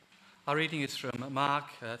Our reading is from Mark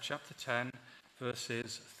chapter 10,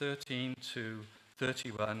 verses 13 to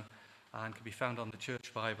 31, and can be found on the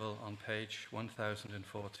Church Bible on page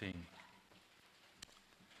 1014.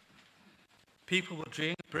 People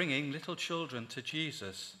were bringing little children to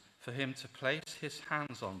Jesus for him to place his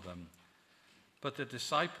hands on them, but the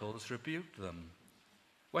disciples rebuked them.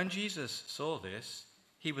 When Jesus saw this,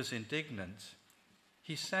 he was indignant.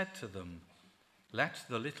 He said to them, "Let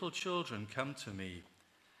the little children come to me,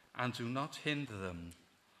 and do not hinder them,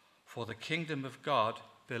 for the kingdom of God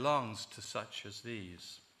belongs to such as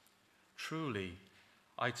these. Truly,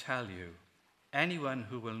 I tell you, anyone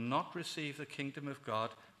who will not receive the kingdom of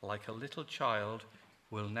God like a little child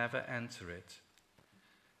will never enter it."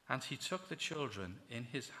 And he took the children in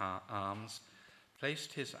his arms,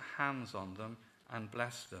 placed his hands on them, and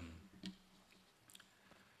blessed them.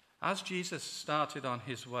 As Jesus started on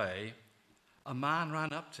his way, a man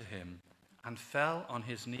ran up to him and fell on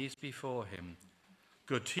his knees before him.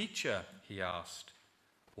 "Good teacher," he asked,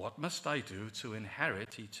 "what must I do to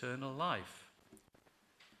inherit eternal life?"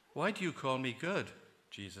 "Why do you call me good?"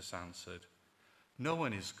 Jesus answered. "No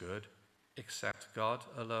one is good except God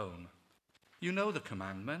alone. You know the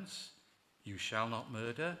commandments. You shall not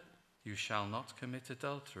murder. You shall not commit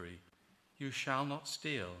adultery. You shall not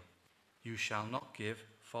steal. You shall not give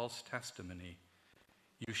false testimony.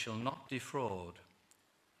 You shall not defraud.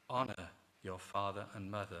 Honor your father and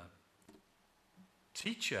mother."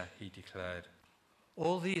 "Teacher," he declared,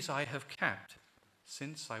 "all these I have kept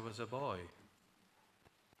since I was a boy."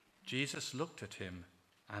 Jesus looked at him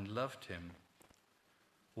and loved him.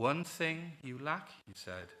 "One thing you lack," he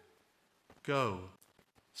said. "Go,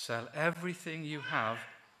 sell everything you have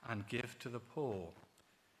and give to the poor,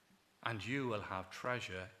 and you will have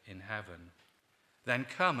treasure in heaven. Then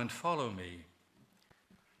come and follow me."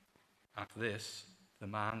 At this, the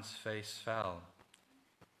man's face fell.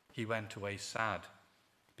 He went away sad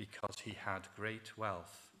because he had great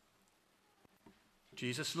wealth.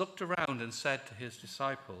 Jesus looked around and said to his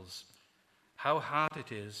disciples, "How hard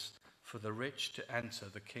it is for the rich to enter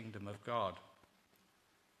the kingdom of God."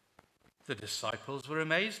 The disciples were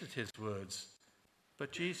amazed at his words,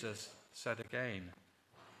 but Jesus said again,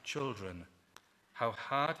 "Children, how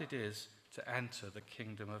hard it is to enter the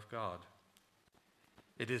kingdom of God.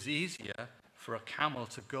 It is easier for a camel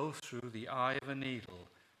to go through the eye of a needle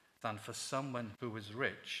than for someone who is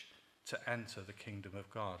rich to enter the kingdom of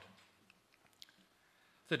God."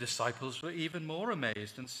 The disciples were even more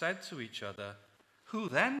amazed and said to each other, "Who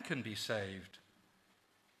then can be saved?"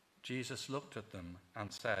 Jesus looked at them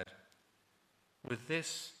and said,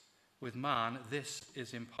 With man, this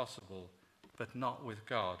is impossible, but not with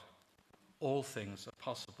God. All things are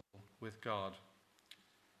possible with God."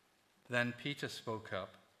 Then Peter spoke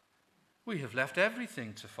up, "We have left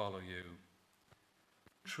everything to follow you."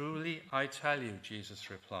 "Truly, I tell you," Jesus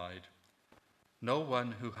replied, "no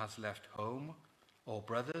one who has left home, or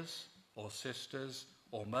brothers, or sisters,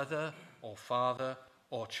 or mother, or father,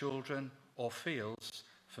 or children, or fields,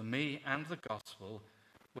 for me and the gospel,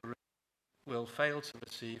 will fail to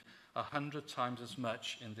receive 100 times as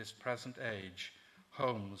much in this present age,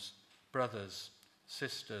 homes, brothers,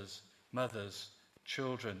 sisters, mothers,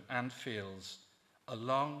 children, and fields,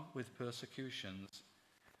 along with persecutions,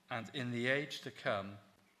 and in the age to come,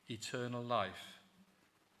 eternal life.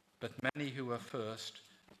 But many who are first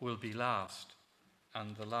will be last,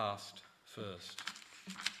 and the last first."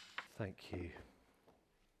 Thank you.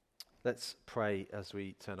 Let's pray as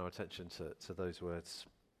we turn our attention to those words.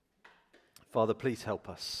 Father, please help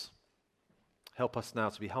us. Help us now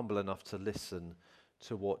to be humble enough to listen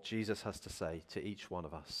to what Jesus has to say to each one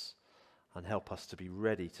of us, and help us to be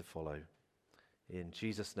ready to follow. In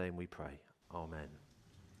Jesus' name we pray. Amen.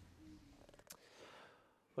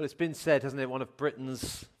 Well, it's been said, hasn't it, one of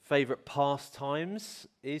Britain's favourite pastimes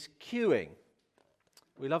is queuing.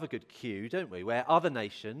 We love a good queue, don't we? Where other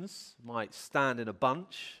nations might stand in a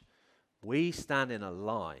bunch, we stand in a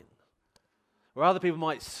line. Where other people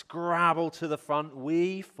might scrabble to the front,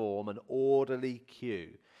 we form an orderly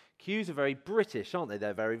queue. Queues are very British, aren't they?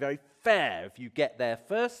 They're very, very fair. If you get there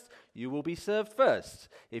first, you will be served first.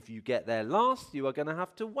 If you get there last, you are going to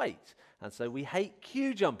have to wait. And so we hate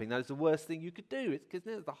queue jumping. That is the worst thing you could do. It's because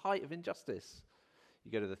it's the height of injustice.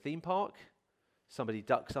 You go to the theme park, somebody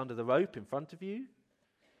ducks under the rope in front of you.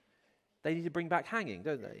 They need to bring back hanging,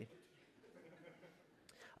 don't they?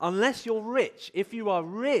 Unless you're rich. If you are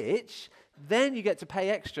rich, then you get to pay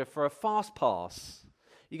extra for a fast pass.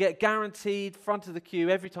 You get guaranteed front of the queue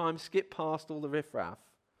every time, skip past all the riffraff.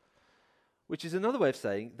 Which is another way of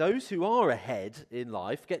saying those who are ahead in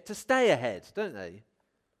life get to stay ahead, don't they?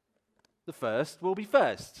 The first will be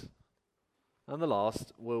first. and the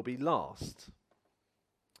last will be last.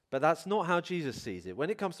 But that's not how Jesus sees it. When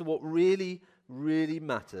it comes to what really, really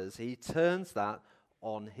matters, he turns that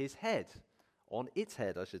on its head,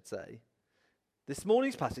 I should say. This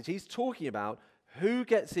morning's passage, he's talking about who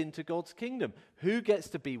gets into God's kingdom, who gets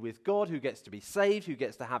to be with God, who gets to be saved, who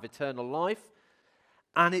gets to have eternal life.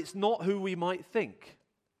 And it's not who we might think.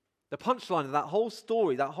 The punchline of that whole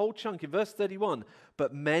story, that whole chunk in verse 31,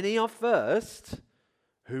 but many are first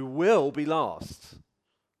who will be last,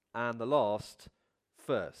 and the last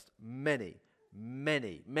first. Many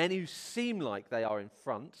who seem like they are in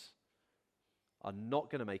front are not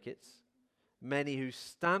going to make it. Many who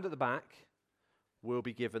stand at the back will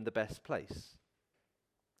be given the best place.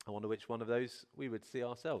 I wonder which one of those we would see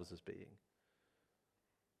ourselves as being.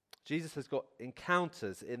 Jesus has got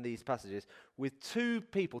encounters in these passages with two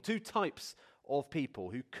types of people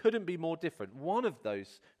who couldn't be more different. One of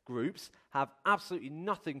those groups have absolutely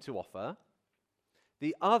nothing to offer.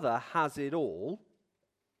 The other has it all.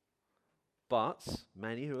 But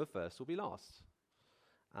many who are first will be last,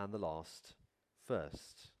 and the last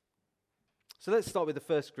first. So let's start with the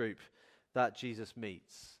first group that Jesus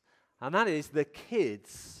meets, and that is the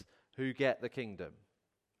kids who get the kingdom.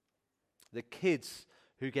 The kids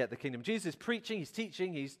who get the kingdom. Jesus is preaching, he's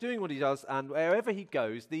teaching, he's doing what he does, and wherever he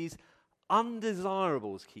goes, these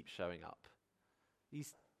undesirables keep showing up.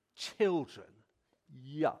 These children.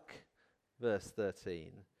 Yuck. Verse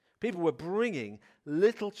 13. People were bringing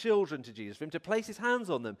little children to Jesus for him to place his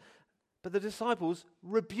hands on them. But the disciples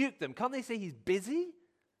rebuked them. Can't they say he's busy?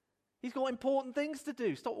 He's got important things to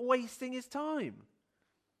do. Stop wasting his time.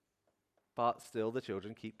 But still the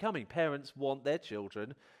children keep coming. Parents want their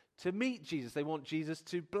children to meet Jesus. They want Jesus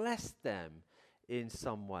to bless them in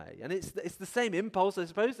some way. And it's the same impulse, I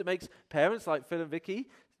suppose, that makes parents like Phil and Vicky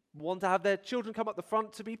want to have their children come up the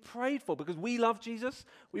front to be prayed for. Because we love Jesus,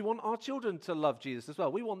 we want our children to love Jesus as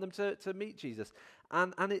well. We want them to meet Jesus.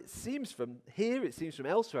 And it seems from here, it seems from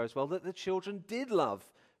elsewhere as well, that the children did love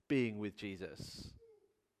being with Jesus.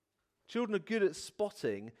 Children are good at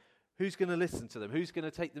spotting who's going to listen to them, who's going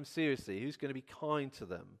to take them seriously, who's going to be kind to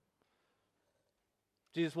them.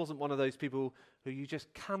 Jesus wasn't one of those people who you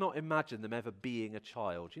just cannot imagine them ever being a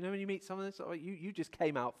child. You know, when you meet someone, you just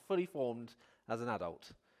came out fully formed as an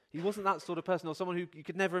adult. He wasn't that sort of person, or someone who you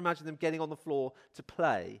could never imagine them getting on the floor to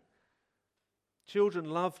play. Children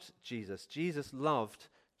loved Jesus. Jesus loved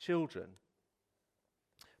children.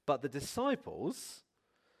 But the disciples,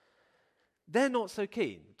 they're not so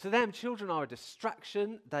keen. To them, children are a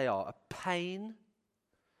distraction. They are a pain.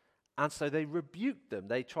 And so they rebuked them.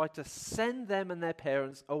 They tried to send them and their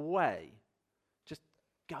parents away. Just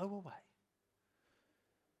go away.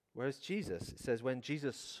 Whereas Jesus, it says, when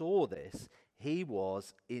Jesus saw this, he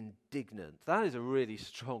was indignant. That is a really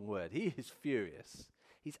strong word. He is furious.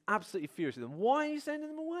 He's absolutely furious with them. Why are you sending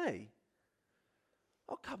them away?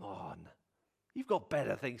 Oh, come on. You've got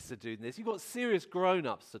better things to do than this. You've got serious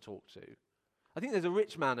grown-ups to talk to. I think there's a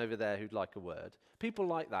rich man over there who'd like a word. People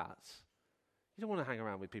like that. You don't want to hang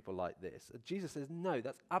around with people like this. And Jesus says, no,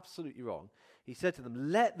 that's absolutely wrong. He said to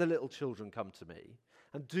them, let the little children come to me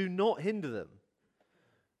and do not hinder them.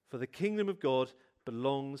 For the kingdom of God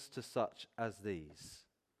belongs to such as these.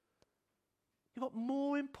 You've got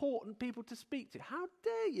more important people to speak to. How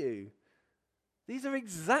dare you? These are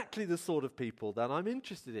exactly the sort of people that I'm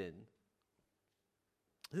interested in.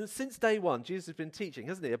 And since day one, Jesus has been teaching,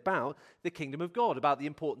 hasn't he, about the kingdom of God, about the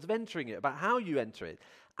importance of entering it, about how you enter it.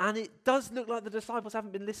 And it does look like the disciples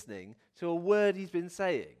haven't been listening to a word he's been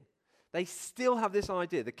saying. They still have this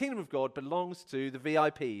idea. The kingdom of God belongs to the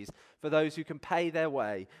VIPs, for those who can pay their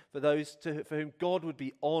way, for those for whom God would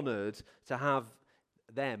be honored to have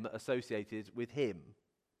them associated with him.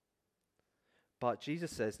 But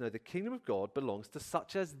Jesus says, no, the kingdom of God belongs to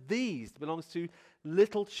such as these. It belongs to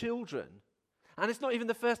little children. And it's not even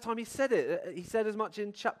the first time he said it. He said as much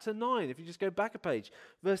in chapter 9. If you just go back a page,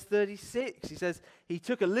 verse 36, he says, he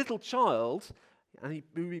took a little child and he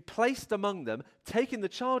be placed among them, taking the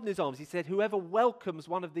child in his arms. He said, whoever welcomes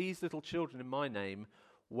one of these little children in my name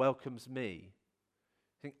welcomes me.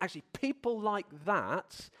 I think actually people like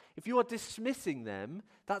that, if you are dismissing them,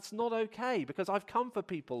 that's not okay, because I've come for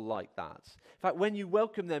people like that. In fact, when you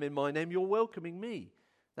welcome them in my name, you're welcoming me.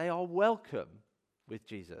 They are welcome with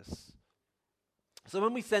Jesus. So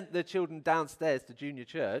when we sent the children downstairs to junior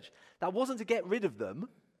church, that wasn't to get rid of them.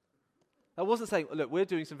 That wasn't saying, look, we're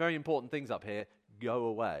doing some very important things up here, go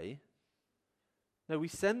away. No, we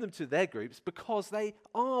send them to their groups because they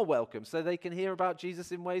are welcome, so they can hear about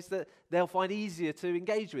Jesus in ways that they'll find easier to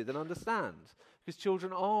engage with and understand, because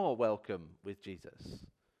children are welcome with Jesus.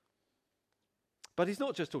 But he's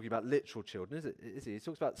not just talking about literal children, is he? He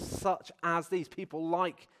talks about such as these, people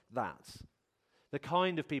like that. The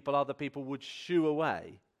kind of people other people would shoo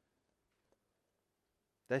away.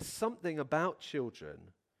 There's something about children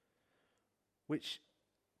which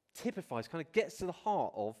typifies, kind of gets to the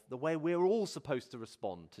heart of the way we're all supposed to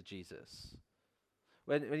respond to Jesus.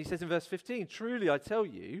 When he says in verse 15, truly I tell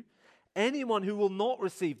you, anyone who will not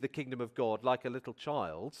receive the kingdom of God like a little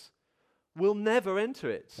child will never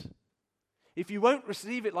enter it. If you won't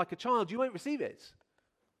receive it like a child, you won't receive it.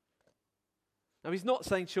 Now, he's not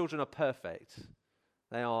saying children are perfect.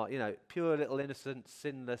 They are, pure little innocent,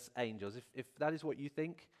 sinless angels. If that is what you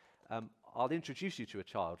think, I'll introduce you to a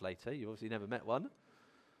child later. You've obviously never met one.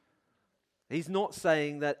 He's not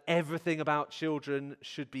saying that everything about children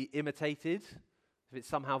should be imitated, if it's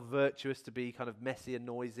somehow virtuous to be kind of messy and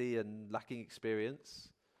noisy and lacking experience.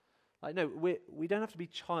 No, we don't have to be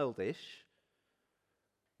childish.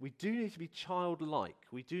 We do need to be childlike.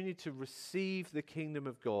 We do need to receive the kingdom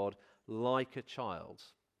of God like a child.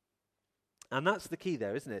 And that's the key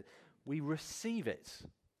there, isn't it? We receive it.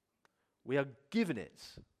 We are given it.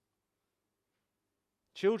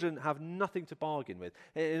 Children have nothing to bargain with.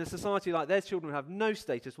 In a society like theirs, children have no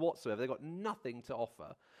status whatsoever. They've got nothing to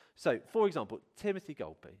offer. So, for example, Timothy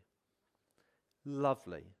Golby.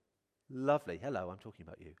 Lovely. Lovely. Hello, I'm talking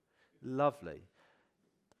about you. Lovely.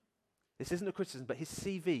 This isn't a criticism, but his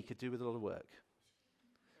CV could do with a lot of work.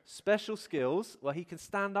 Special skills. Well, he can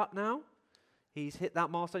stand up now. He's hit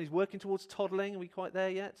that milestone. He's working towards toddling. Are we quite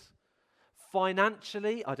there yet?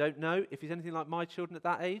 Financially, I don't know. If he's anything like my children at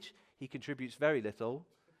that age, he contributes very little,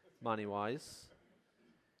 money-wise.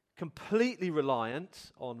 Completely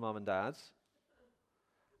reliant on mum and dad.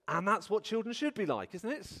 And that's what children should be like,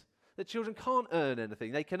 isn't it? That children can't earn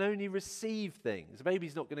anything. They can only receive things. A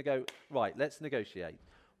baby's not going to go, right, let's negotiate.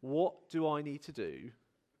 What do I need to do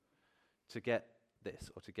to get this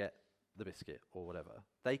or to get the biscuit or whatever?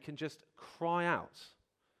 They can just cry out.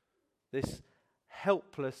 This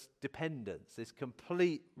helpless dependence, this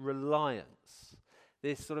complete reliance,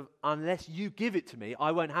 this sort of unless you give it to me, I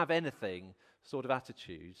won't have anything sort of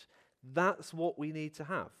attitude. That's what we need to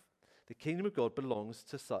have. The kingdom of God belongs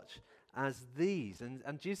to such as these. And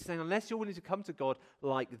Jesus is saying, unless you're willing to come to God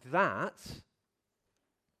like that,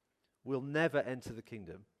 we'll never enter the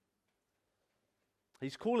kingdom.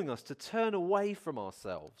 He's calling us to turn away from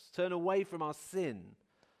ourselves, turn away from our sin,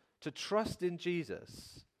 to trust in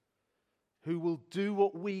Jesus, who will do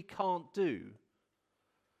what we can't do.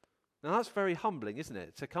 Now that's very humbling, isn't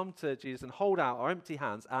it? To come to Jesus and hold out our empty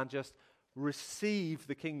hands and just receive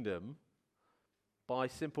the kingdom by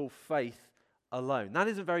simple faith alone. That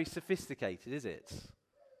isn't very sophisticated, is it?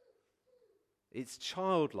 It's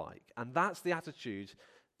childlike, and that's the attitude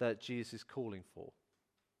that Jesus is calling for.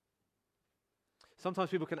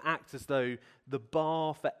 Sometimes people can act as though the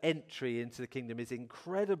bar for entry into the kingdom is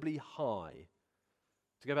incredibly high.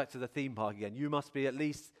 To go back to the theme park again, you must be at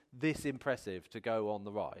least this impressive to go on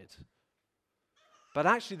the ride. But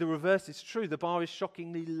actually the reverse is true. The bar is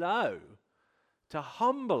shockingly low to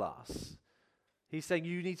humble us. He's saying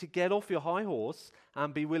you need to get off your high horse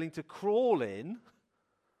and be willing to crawl in,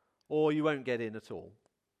 or you won't get in at all.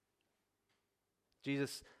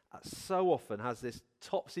 Jesus so often has this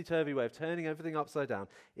topsy-turvy way of turning everything upside down.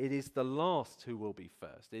 It is the last who will be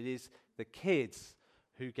first. It is the kids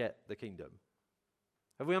who get the kingdom.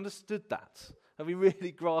 Have we understood that? Have we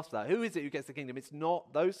really grasped that? Who is it who gets the kingdom? It's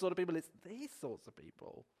not those sort of people, it's these sorts of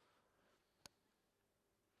people.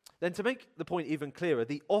 Then to make the point even clearer,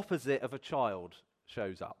 the opposite of a child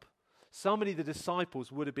shows up. Somebody the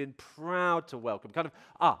disciples would have been proud to welcome. Kind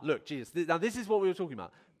of, look, Jesus, now this is what we were talking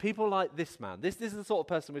about. People like this man. This is the sort of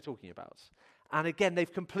person we're talking about. And again,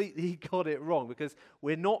 they've completely got it wrong because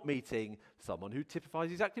we're not meeting someone who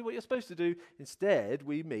typifies exactly what you're supposed to do. Instead,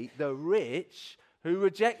 we meet the rich who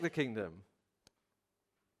reject the kingdom.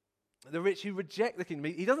 The rich who reject the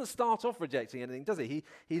kingdom. He doesn't start off rejecting anything, does he?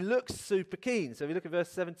 He looks super keen. So if you look at verse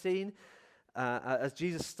 17, as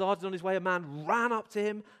Jesus started on his way, a man ran up to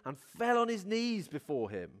him and fell on his knees before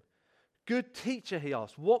him. Good teacher, he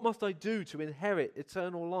asked, what must I do to inherit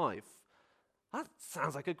eternal life? That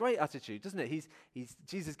sounds like a great attitude, doesn't it? He's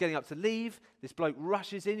Jesus getting up to leave. This bloke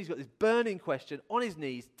rushes in. He's got this burning question on his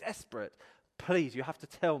knees, desperate. Please, you have to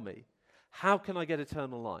tell me. How can I get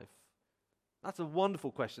eternal life? That's a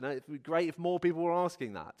wonderful question. It would be great if more people were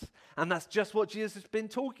asking that. And that's just what Jesus has been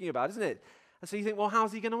talking about, isn't it? And so you think, well,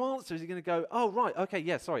 how's he going to answer? Is he going to go, oh, right, okay,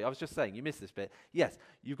 yeah, sorry, I was just saying, you missed this bit. Yes,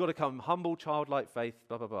 you've got to come humble, childlike faith,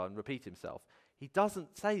 blah, blah, blah, and repeat himself. He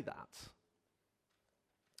doesn't say that.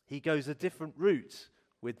 He goes a different route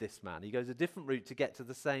with this man. He goes a different route to get to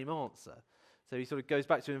the same answer. So he sort of goes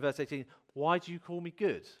back to in verse 18, why do you call me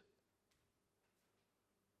good?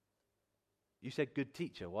 You said good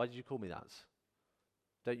teacher. Why did you call me that?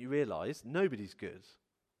 Don't you realize nobody's good?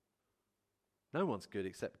 No one's good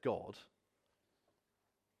except God.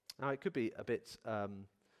 Now, it could be a bit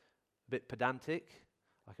pedantic.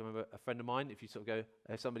 I can remember a friend of mine, if you sort of go,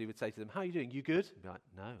 if somebody would say to them, how are you doing? You good? He'd be like,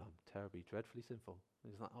 no, I'm terribly, dreadfully sinful.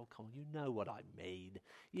 And he's like, oh, come on, you know what I mean.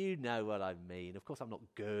 You know what I mean. Of course I'm not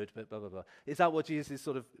good, but blah, blah, blah. Is that what Jesus is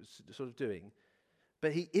sort of doing?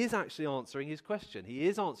 But he is actually answering his question. He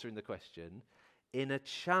is answering the question in a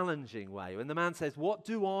challenging way. When the man says, what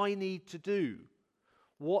do I need to do?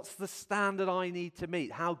 What's the standard I need to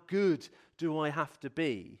meet? How good do I have to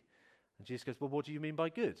be? And Jesus goes, well, what do you mean by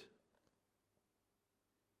good?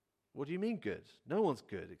 What do you mean good? No one's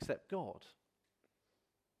good except God.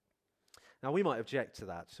 Now, we might object to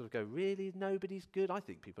that, sort of go, really, nobody's good? I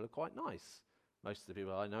think people are quite nice. Most of the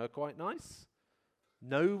people I know are quite nice.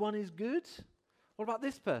 No one is good? What about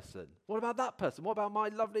this person? What about that person? What about my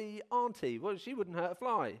lovely auntie? Well, she wouldn't hurt a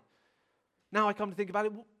fly. Now I come to think about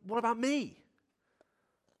it, what about me?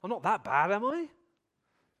 I'm not that bad, am I?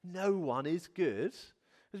 No one is good.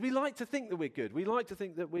 Because we like to think that we're good. We like to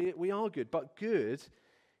think that we are good. But good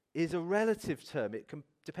is a relative term. It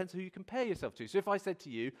depends who you compare yourself to. So if I said to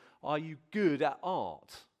you, are you good at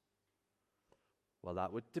art? Well,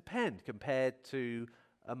 that would depend. Compared to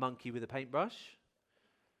a monkey with a paintbrush,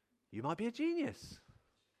 you might be a genius.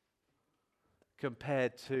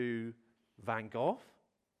 Compared to Van Gogh.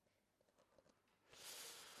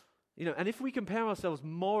 You know, and if we compare ourselves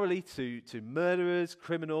morally to murderers,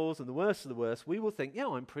 criminals, and the worst of the worst, we will think, yeah,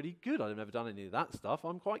 I'm pretty good. I've never done any of that stuff.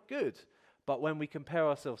 I'm quite good. But when we compare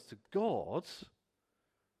ourselves to God,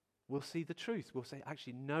 we'll see the truth. We'll say,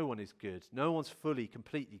 actually, no one is good. No one's fully,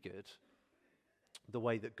 completely good the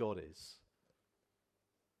way that God is.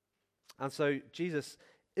 And so Jesus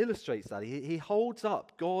illustrates that. He holds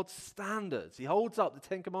up God's standards. He holds up the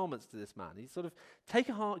Ten Commandments to this man. He sort of, take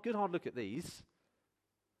a good hard look at these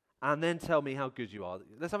and then tell me how good you are.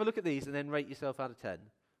 Let's have a look at these and then rate yourself out of 10.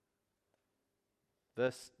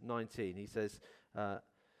 Verse 19, he says,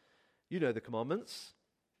 you know the commandments.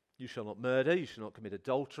 You shall not murder, you shall not commit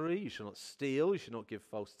adultery, you shall not steal, you shall not give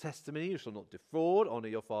false testimony, you shall not defraud, honor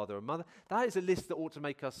your father and mother. That is a list that ought to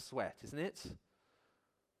make us sweat, isn't it?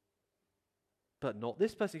 But not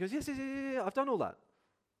this person. He goes, yes, I've done all that.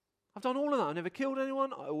 I've done all of that. I've never killed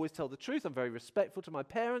anyone. I always tell the truth. I'm very respectful to my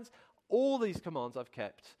parents. All these commands I've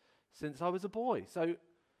kept since I was a boy. So,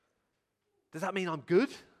 does that mean I'm good?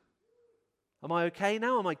 Am I okay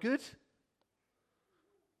now? Am I good?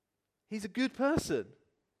 He's a good person.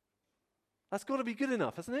 That's got to be good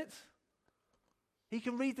enough, hasn't it? He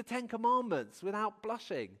can read the Ten Commandments without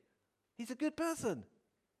blushing. He's a good person.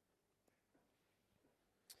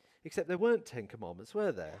 Except there weren't 10 commandments,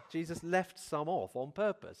 were there? Jesus left some off on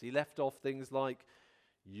purpose. He left off things like,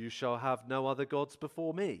 you shall have no other gods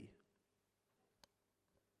before me.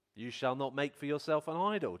 You shall not make for yourself an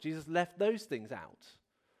idol. Jesus left those things out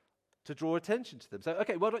to draw attention to them. So,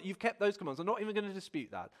 okay, well, you've kept those commands. I'm not even going to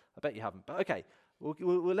dispute that. I bet you haven't. But okay,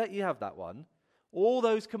 we'll let you have that one. All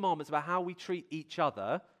those commandments about how we treat each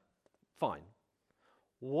other, fine.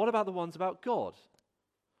 What about the ones about God?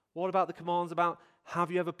 What about the commands about,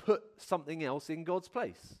 have you ever put something else in God's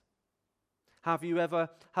place? Have you ever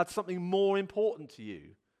had something more important to you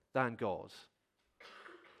than God?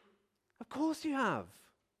 Of course you have.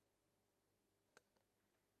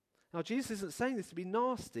 Now, Jesus isn't saying this to be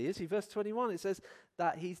nasty, is he? Verse 21, it says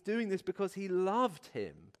that he's doing this because he loved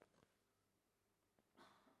him.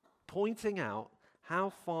 Pointing out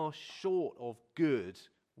how far short of good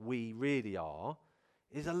we really are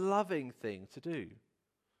is a loving thing to do.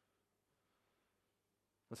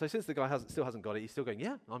 And so since the guy still hasn't got it, he's still going,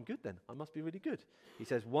 yeah, I'm good then. I must be really good. He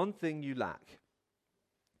says, one thing you lack.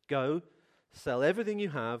 Go, sell everything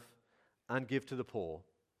you have and give to the poor,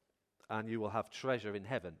 and you will have treasure in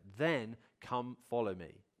heaven. Then come follow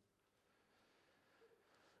me.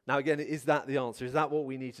 Now again, is that the answer? Is that what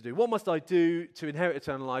we need to do? What must I do to inherit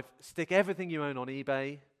eternal life? Stick everything you own on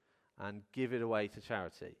eBay and give it away to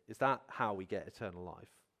charity. Is that how we get eternal life?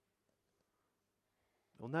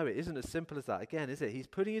 Well, no, it isn't as simple as that. Again, is it? He's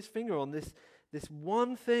putting his finger on this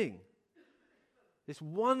one thing. This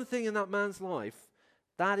one thing in that man's life,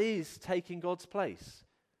 that is taking God's place.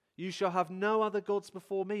 You shall have no other gods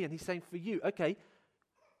before me. And he's saying for you, okay,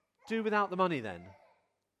 do without the money then.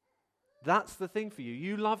 That's the thing for you.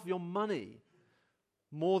 You love your money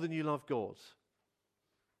more than you love God.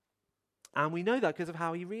 And we know that because of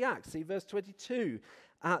how he reacts. See, verse 22.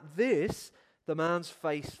 At this, the man's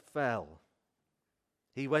face fell.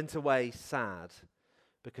 He went away sad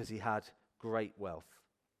because he had great wealth.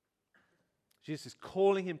 Jesus is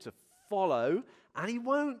calling him to follow, and he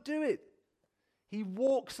won't do it. He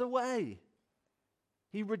walks away.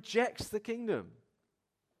 He rejects the kingdom.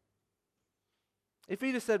 If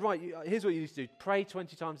he'd have said, right, here's what you need to do, pray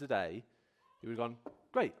 20 times a day, he would have gone,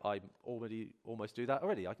 great, I almost do that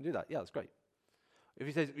already. I can do that. Yeah, that's great. If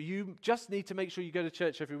he says, you just need to make sure you go to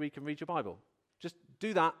church every week and read your Bible. Just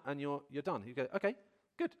do that and you're done. You go, okay,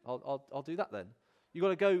 good, I'll do that then. You've got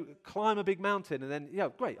to go climb a big mountain and then, yeah,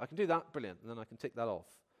 great, I can do that, brilliant, and then I can tick that off.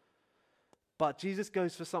 But Jesus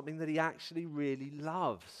goes for something that he actually really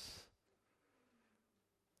loves.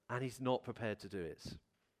 And he's not prepared to do it.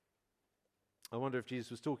 I wonder if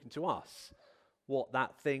Jesus was talking to us, what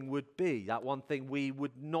that thing would be, that one thing we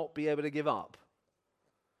would not be able to give up,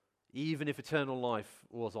 even if eternal life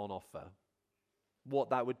was on offer. What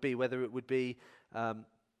that would be, whether it would be the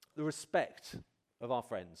respect of our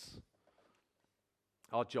friends,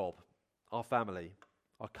 our job, our family,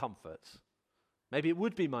 our comfort. Maybe it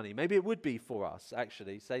would be money. Maybe it would be for us,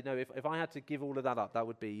 actually. Say, no, if I had to give all of that up, that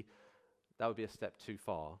would be a step too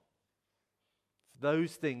far. If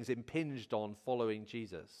those things impinged on following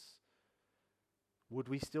Jesus, would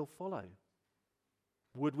we still follow?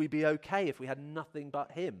 Would we be okay if we had nothing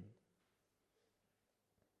but him?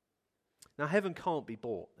 Now, heaven can't be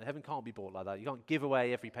bought. Heaven can't be bought like that. You can't give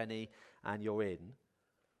away every penny and you're in.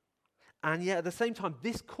 And yet, at the same time,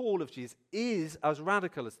 this call of Jesus is as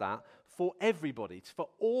radical as that for everybody. For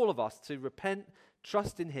all of us to repent,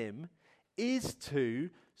 trust in him, is to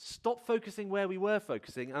stop focusing where we were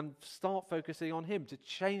focusing and start focusing on him, to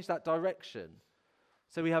change that direction.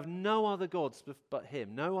 So we have no other gods but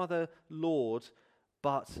him, no other Lord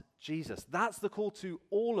but Jesus. That's the call to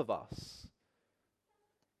all of us.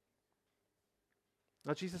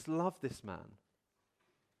 Now, Jesus loved this man.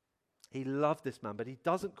 He loved this man, but he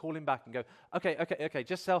doesn't call him back and go, okay,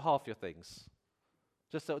 just sell half your things.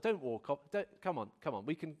 Just sell, don't walk up, come on,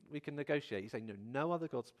 we can negotiate. He's saying, no other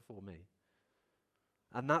gods before me.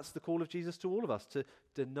 And that's the call of Jesus to all of us, to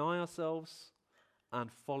deny ourselves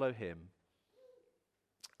and follow him.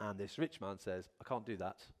 And this rich man says, I can't do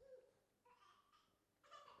that.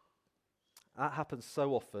 That happens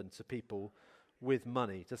so often to people with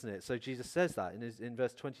money, doesn't it? So Jesus says that in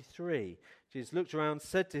verse 23. Jesus looked around,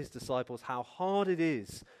 said to his disciples, how hard it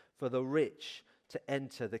is for the rich to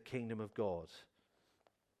enter the kingdom of God.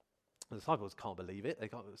 The disciples can't believe it.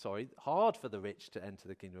 Hard for the rich to enter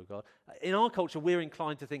the kingdom of God. In our culture, we're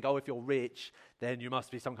inclined to think, if you're rich, then you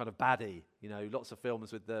must be some kind of baddie. Lots of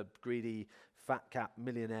films with the greedy, fat cat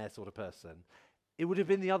millionaire sort of person. It would have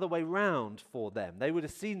been the other way round for them. They would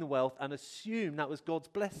have seen the wealth and assumed that was God's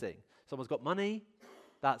blessing. Someone's got money,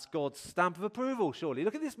 that's God's stamp of approval, surely.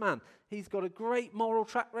 Look at this man. He's got a great moral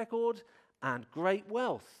track record and great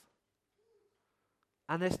wealth.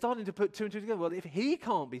 And they're starting to put two and two together. Well, if he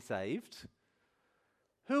can't be saved,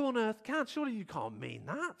 who on earth can? Surely you can't mean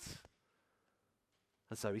that.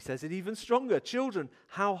 And so he says it even stronger. Children,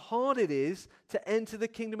 how hard it is to enter the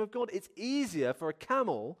kingdom of God. It's easier for a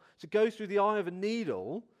camel to go through the eye of a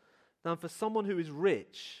needle than for someone who is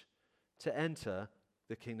rich to enter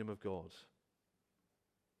the kingdom of God.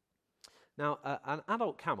 Now, an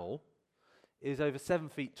adult camel is over 7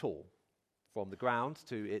 feet tall from the ground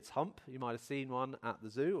to its hump. You might have seen one at the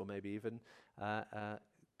zoo, or maybe even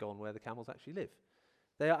gone where the camels actually live.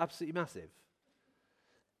 They are absolutely massive.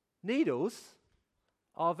 Needles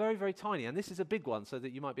are very, very tiny, and this is a big one so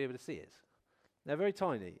that you might be able to see it. They're very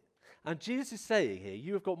tiny. And Jesus is saying here,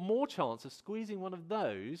 you have got more chance of squeezing one of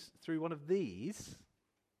those through one of these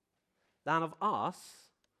than of us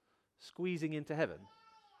squeezing into heaven.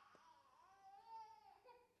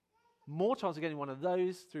 More chance of getting one of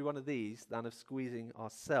those through one of these than of squeezing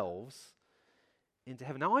ourselves into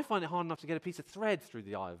heaven. Now, I find it hard enough to get a piece of thread through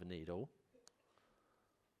the eye of a needle.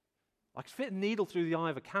 I could fit a needle through the eye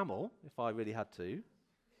of a camel if I really had to.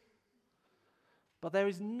 But there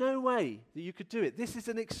is no way that you could do it. This is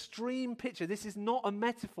an extreme picture. This is not a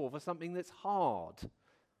metaphor for something that's hard.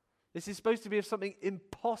 This is supposed to be of something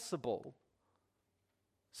impossible.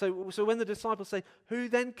 So when the disciples say, who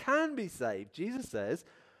then can be saved? Jesus says,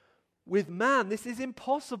 with man this is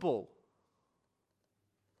impossible,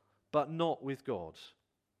 but not with God.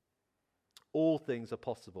 All things are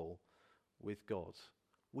possible with God.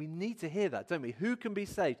 We need to hear that, don't we? Who can be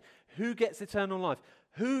saved? Who gets eternal life?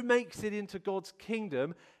 Who makes it into God's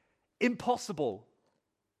kingdom? Impossible.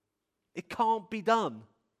 It can't be done.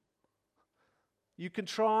 You can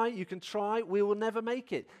try, we will never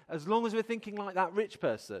make it. As long as we're thinking like that rich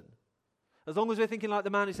person. As long as we're thinking like the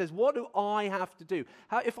man who says, what do I have to do?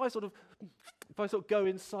 If I sort of go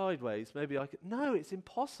in sideways, maybe I could. No, it's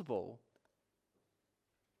impossible.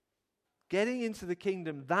 getting into the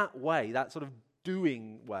kingdom that way, that sort of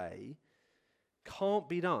doing way, can't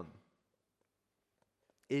be done.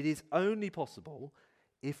 It is only possible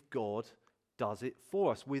if God does it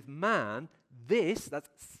for us. With man,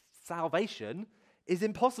 that's salvation, is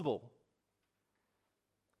impossible.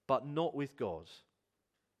 But not with God.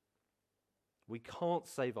 We can't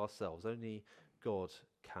save ourselves. Only God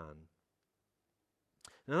can.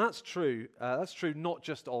 Now that's true. That's true not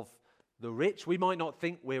just of the rich. We might not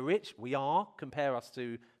think we're rich. We are. Compare us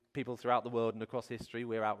to people throughout the world and across history.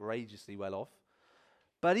 We're outrageously well off.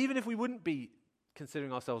 But even if we wouldn't be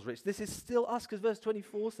considering ourselves rich, this is still us, because verse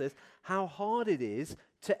 24 says how hard it is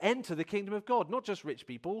to enter the kingdom of God. Not just rich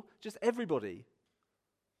people, just everybody.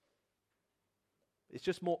 It's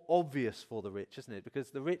just more obvious for the rich, isn't it?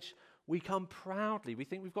 Because the rich, we come proudly. We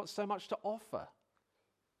think we've got so much to offer.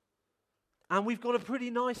 And we've got a pretty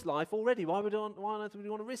nice life already. Why on earth would we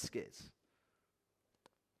want to risk it?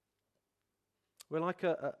 We're like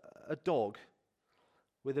a dog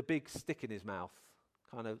with a big stick in his mouth,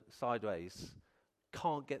 kind of sideways,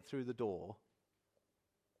 can't get through the door.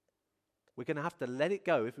 We're going to have to let it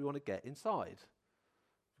go if we want to get inside.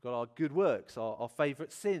 We've got our good works, our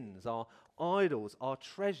favourite sins, our idols, our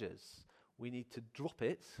treasures. We need to drop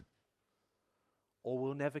it, or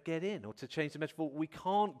we'll never get in. Or to change the metaphor, we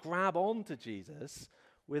can't grab on to Jesus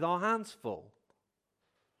with our hands full.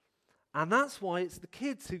 And that's why it's the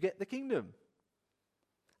kids who get the kingdom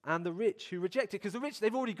and the rich who reject it. Because the rich,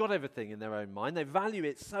 they've already got everything in their own mind. They value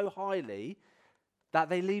it so highly that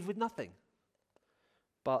they leave with nothing.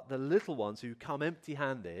 But the little ones who come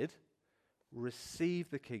empty-handed receive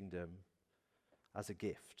the kingdom as a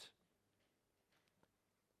gift.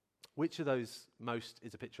 Which of those most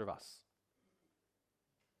is a picture of us?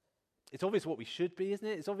 It's obvious what we should be, isn't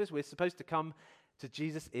it? It's obvious we're supposed to come to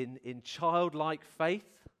Jesus in childlike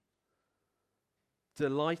faith,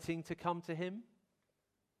 delighting to come to him.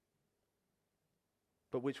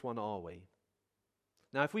 But which one are we?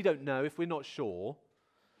 Now, if we don't know, if we're not sure,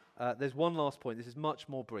 there's one last point. This is much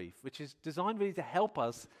more brief, which is designed really to help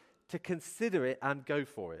us to consider it and go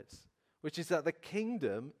for it, which is that the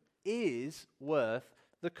kingdom is worth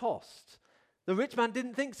the cost. The rich man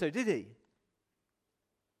didn't think so, did he?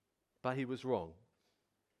 But he was wrong.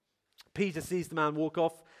 Peter sees the man walk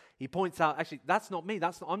off. He points out, actually, that's not me.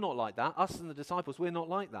 I'm not like that. Us and the disciples, we're not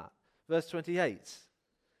like that. Verse 28.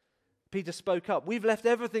 Peter spoke up. We've left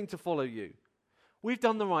everything to follow you. We've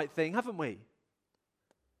done the right thing, haven't we?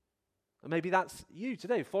 And maybe that's you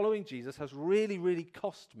today. Following Jesus has really, really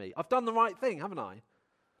cost me. I've done the right thing, haven't I?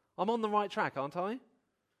 I'm on the right track, aren't I?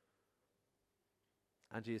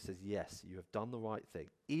 And Jesus says, yes, you have done the right thing.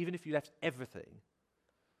 Even if you left everything,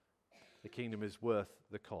 the kingdom is worth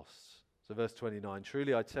the cost. So verse 29,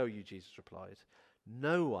 truly I tell you, Jesus replied,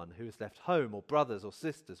 no one who has left home or brothers or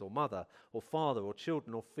sisters or mother or father or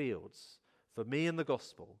children or fields for me and the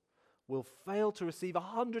gospel will fail to receive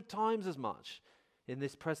 100 times as much in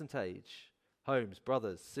this present age, homes,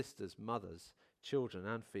 brothers, sisters, mothers, children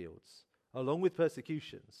and fields, along with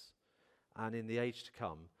persecutions, and in the age to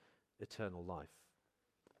come, eternal life.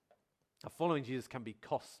 Now, following Jesus can be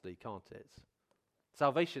costly, can't it?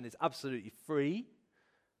 Salvation is absolutely free,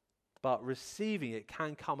 but receiving it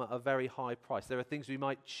can come at a very high price. There are things we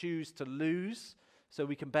might choose to lose so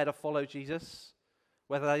we can better follow Jesus,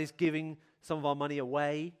 whether that is giving some of our money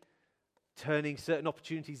away, turning certain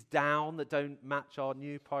opportunities down that don't match our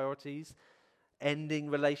new priorities, ending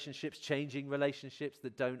relationships, changing relationships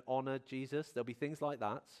that don't honor Jesus. There'll be things like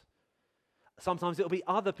that. Sometimes it'll be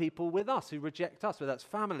other people with us who reject us, whether that's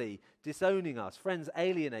family disowning us, friends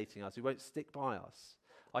alienating us, who won't stick by us.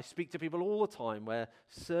 I speak to people all the time where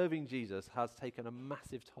serving Jesus has taken a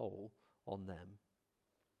massive toll on them.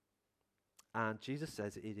 And Jesus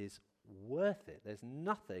says it is worth it. There's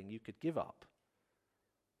nothing you could give up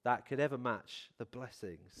that could ever match the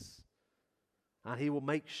blessings. And he will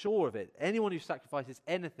make sure of it. Anyone who sacrifices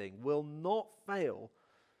anything will not fail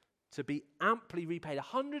to be amply repaid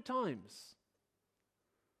 100 times.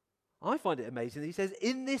 I find it amazing that he says,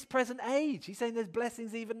 in this present age. He's saying there's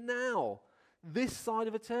blessings even now, this side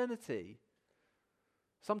of eternity.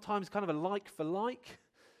 Sometimes kind of a like for like,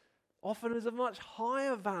 often as a much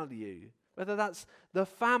higher value. Whether that's the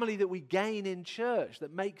family that we gain in church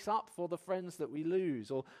that makes up for the friends that we lose,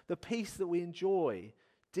 or the peace that we enjoy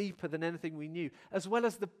deeper than anything we knew, as well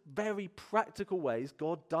as the very practical ways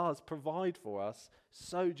God does provide for us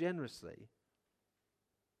so generously.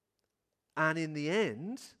 And in the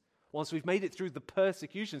end, once we've made it through the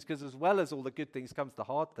persecutions, because as well as all the good things comes the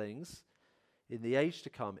hard things, in the age to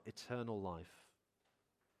come, eternal life.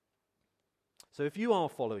 So if you are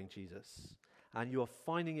following Jesus and you are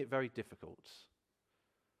finding it very difficult,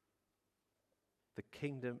 The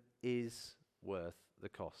kingdom is worth the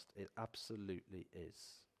cost. It absolutely is.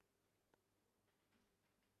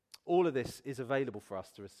 All of this is available for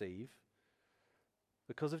us to receive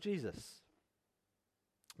because of Jesus.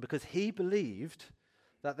 Because he believed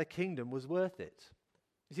that the kingdom was worth it.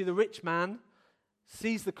 You see, the rich man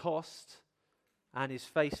sees the cost and his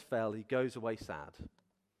face fell. He goes away sad.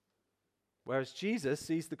 Whereas Jesus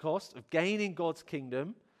sees the cost of gaining God's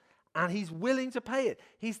kingdom and he's willing to pay it.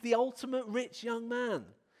 He's the ultimate rich young man.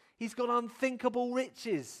 He's got unthinkable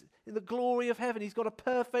riches in the glory of heaven. He's got a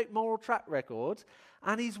perfect moral track record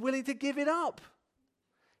and he's willing to give it up.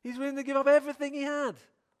 He's willing to give up everything he had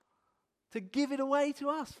to give it away to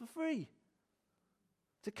us for free.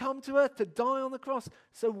 To come to earth, to die on the cross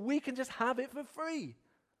so we can just have it for free.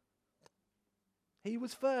 He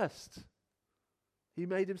was first. He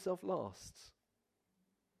made himself last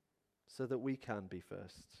so that we can be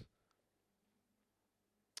first.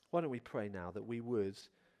 Why don't we pray now that we would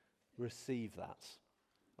receive that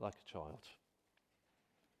like a child?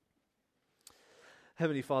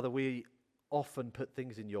 Heavenly Father, we often put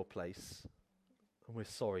things in your place, and we're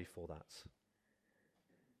sorry for that.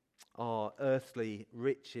 Our earthly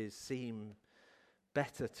riches seem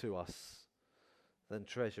better to us than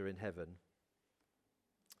treasure in heaven.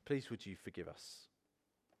 Please would you forgive us?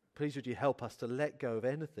 Please would you help us to let go of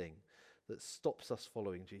anything that stops us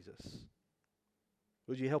following Jesus?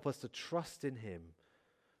 Would you help us to trust in him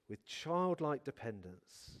with childlike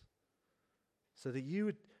dependence so that you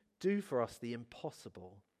would do for us the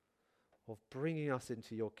impossible of bringing us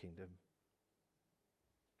into your kingdom?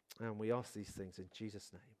 And we ask these things in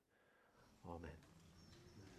Jesus' name. Amen.